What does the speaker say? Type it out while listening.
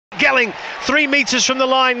Gelling, 3 metres from the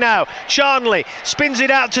line now. Charnley spins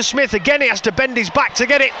it out to Smith. Again, he has to bend his back to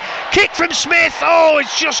get it. Kick from Smith. Oh, it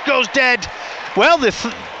just goes dead. Well,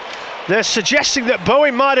 they're suggesting that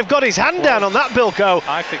Bowen might have got his hand down on that, Bilko.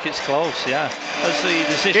 I think it's close, yeah.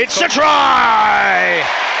 It's a try!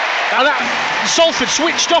 And Salford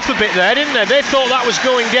switched off a bit there, didn't they? They thought that was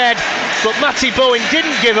going dead, but Matty Bowen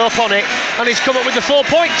didn't give up on it, and he's come up with the 4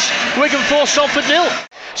 points. Wigan 4, Salford 0.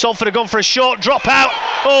 Salford have gone for a short drop out.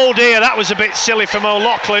 Oh dear, that was a bit silly from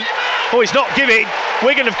O'Loughlin. Oh, he's not giving.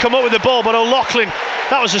 Wigan have come up with the ball, but O'Loughlin,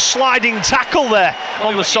 that was a sliding tackle there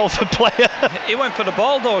on the Salford player. He went for the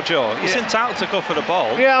ball though, Joe. He's entitled to go for the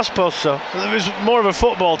ball. Yeah, I suppose so. It was more of a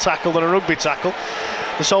football tackle than a rugby tackle.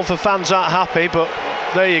 The Salford fans aren't happy, but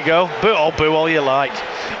there you go. Boo all you like.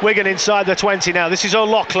 Wigan inside the 20 now. This is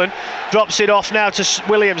O'Loughlin. Drops it off now to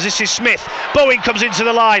Williams. This is Smith. Bowen comes into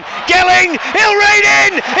the line. Gelling! He'll rein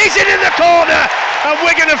in! He's in the corner! And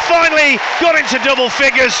Wigan have finally got into double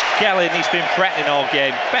figures. Gelling, he's been threatening all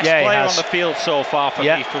game. Best player on the field so far for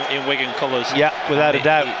me in Wigan colours. Yeah, without a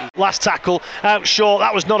doubt. Last tackle out short.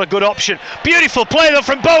 That was not a good option. Beautiful play though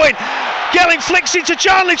from Bowen. Gelling flicks into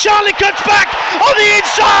Charnley. Charnley cuts back on the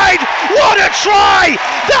inside. What a try!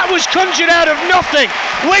 That was conjured out of nothing.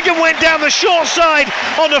 Wigan went down the short side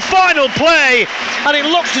on the final play, and it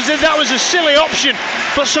looked as if that was a silly option,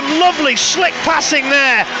 but some lovely slick passing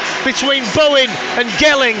there between Bowen and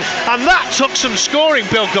Gelling, and that took some scoring,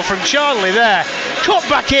 Bilko, from Charnley there. Cut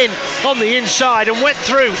back in on the inside and went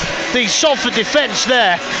through the Salford defence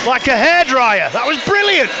there like a hairdryer. That was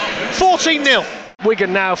brilliant. 14-0.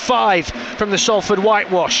 Wigan now 5 from the Salford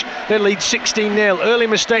whitewash. They lead 16-0. Early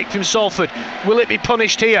mistake from Salford. Will it be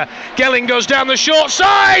punished here? Gelling goes down the short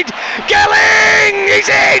side. Gelling! He's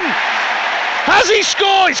in! Has he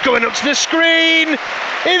scored? He's going up to the screen.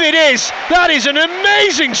 If it is, that is an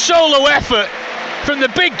amazing solo effort from the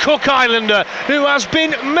big Cook Islander, who has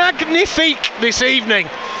been magnifique this evening.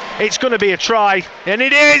 It's going to be a try, and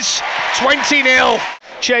it is. 20-0.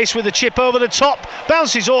 Chase with a chip over the top,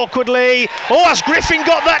 bounces awkwardly. Oh, has Griffin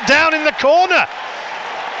got that down in the corner?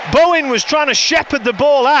 Bowen was trying to shepherd the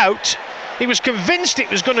ball out. He was convinced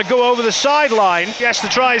it was going to go over the sideline. Yes, the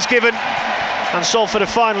try is given, and Salford are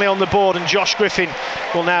finally on the board, and Josh Griffin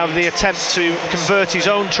will now have the attempt to convert his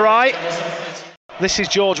own try. This is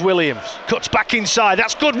George Williams, cuts back inside.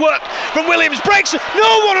 That's good work from Williams, breaks it.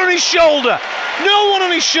 No one on his shoulder. No one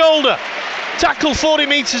on his shoulder. Tackle 40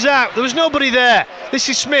 metres out. There was nobody there. This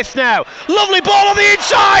is Smith now. Lovely ball on the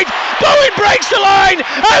inside. Bowen breaks the line.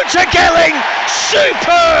 Out to Gelling.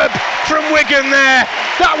 Superb from Wigan there.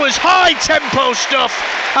 That was high tempo stuff.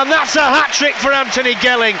 And that's a hat-trick for Anthony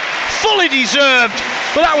Gelling. Fully deserved.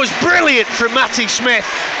 But that was brilliant from Matty Smith.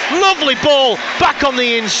 Lovely ball back on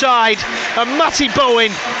the inside. And Matty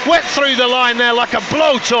Bowen went through the line there like a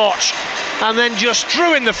blowtorch. And then just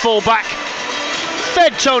drew in the fullback.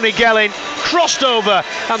 Fed Tony Gelling, crossed over,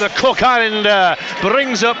 and the Cook Islander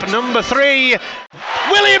brings up number 3.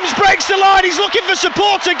 Williams breaks the line, he's looking for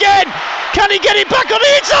support again. Can he get it back on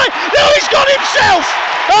the inside? No, he's got himself!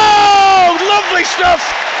 Oh, lovely stuff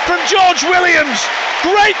from George Williams.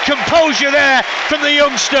 Great composure there from the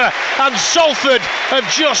youngster, and Salford have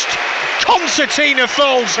just concertina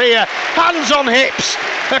falls here. Hands on hips,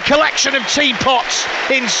 a collection of teapots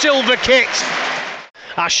in silver kit.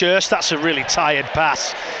 Ashurst, that's a really tired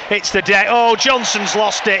pass. It's the day. Oh, Johnson's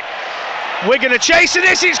lost it. Wigan are chasing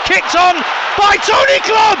this. It's kicked on by Tony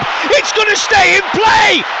Clubb. It's going to stay in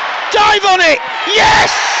play. Dive on it.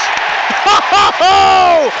 Yes!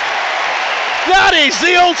 That is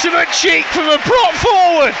the ultimate cheek from a prop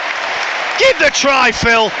forward. Give the try,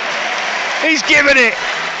 Phil. He's given it.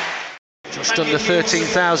 Just under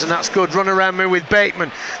 13,000, that's good. Run around me with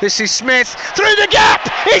Bateman. This is Smith, through the gap,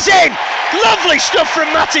 he's in! Lovely stuff from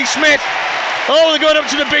Matty Smith. Oh, they're going up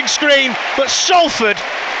to the big screen, but Salford,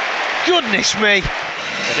 goodness me.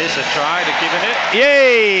 It is a try, they're giving it.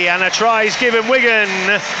 Yay, and a try is given. Wigan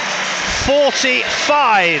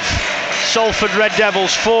 45. Salford Red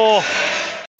Devils 4.